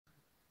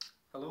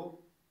Hello,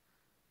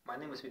 my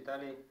name is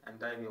Vitaly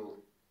and I will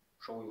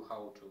show you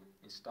how to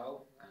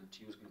install and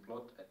use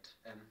Gnuplot at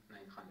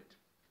N900.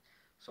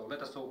 So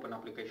let us open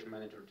Application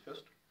Manager at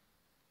first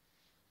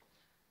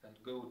and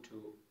go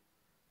to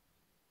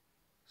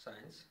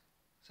Science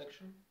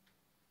section.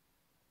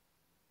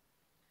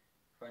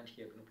 Find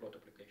here Gnuplot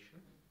application,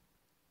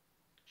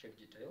 check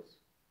details.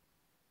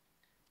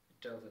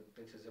 It tells that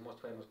this is the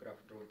most famous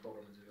graph drawing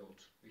program in the world,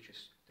 which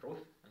is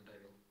truth, and I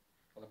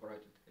will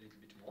elaborate it a little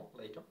bit more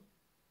later.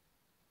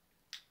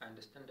 I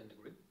understand and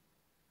agree.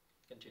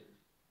 Continue.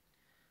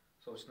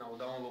 So it's now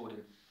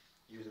downloading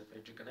using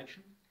 3G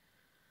connection.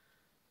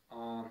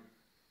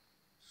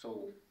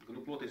 So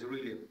Gnuplot is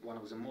really one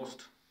of the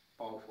most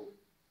powerful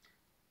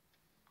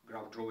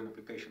graph drawing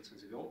applications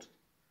in the world.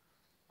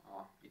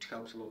 It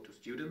helps a lot to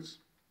students,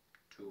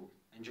 to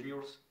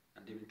engineers,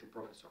 and even to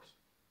professors.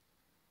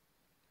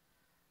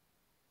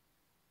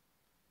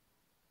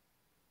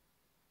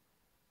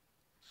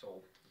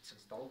 So it's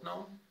installed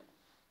now.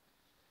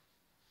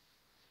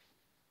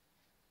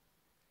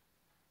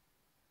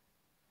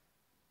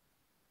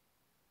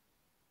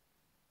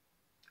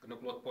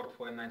 Gnuplot port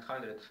for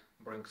N900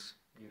 brings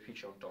new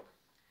feature on top.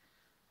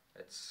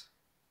 It's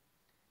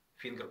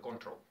finger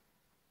control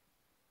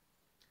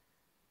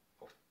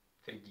of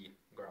 3D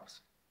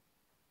graphs.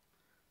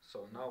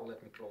 So now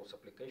let me close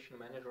Application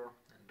Manager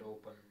and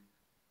open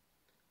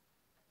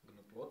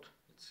Gnuplot.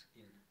 It's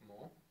in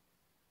More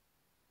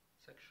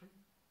section,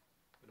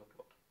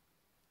 Gnuplot.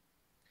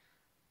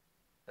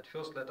 At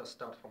first let us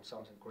start from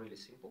something really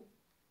simple.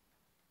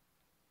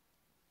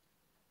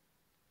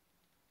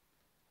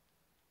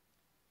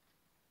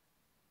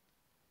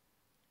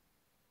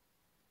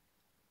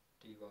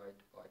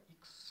 Divide by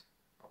x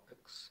or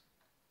x,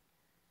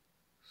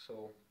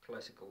 so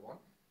classical one,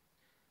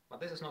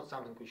 but this is not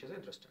something which is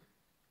interesting.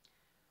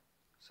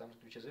 Something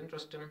which is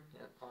interesting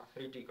are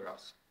 3D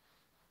graphs,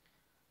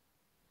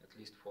 at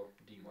least for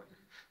demoing.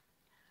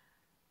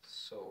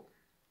 So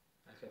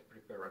I have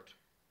prepared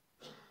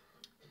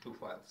two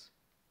files.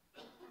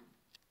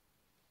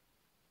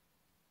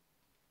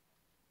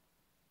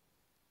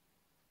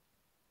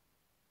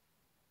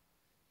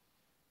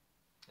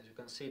 As you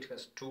can see, it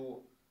has two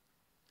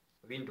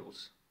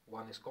windows.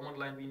 One is command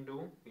line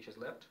window, which is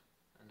left,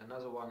 and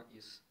another one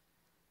is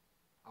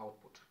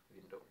output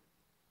window.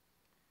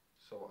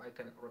 So I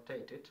can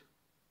rotate it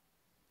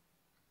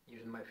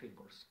using my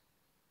fingers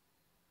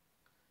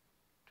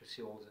to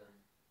see all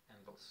the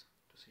angles,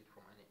 to see it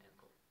from any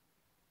angle.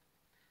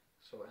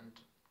 So, and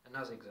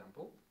another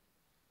example.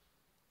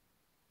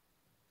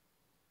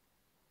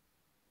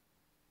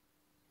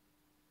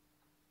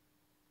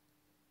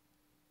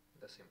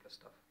 The simplest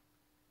stuff,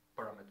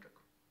 parametric.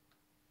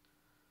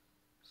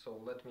 So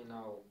let me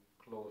now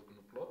close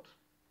Gnuplot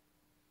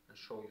and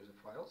show you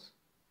the files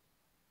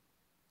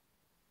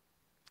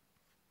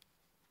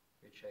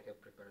which I have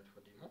prepared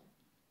for demo.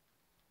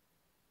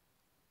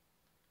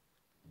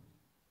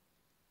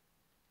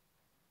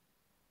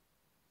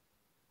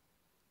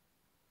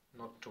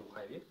 Not too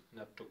heavy,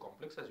 not too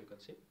complex, as you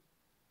can see.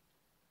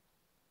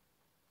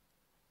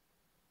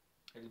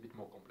 A little bit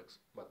more complex,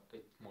 but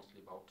it's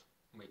mostly about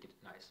making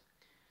it nice.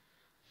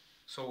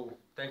 So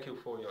thank you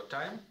for your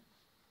time.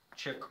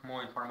 Check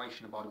more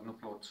information about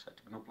Gnuplot at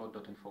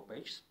gnuplot.info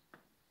page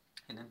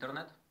in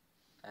internet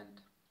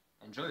and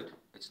enjoy it.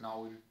 It's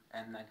now in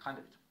N900.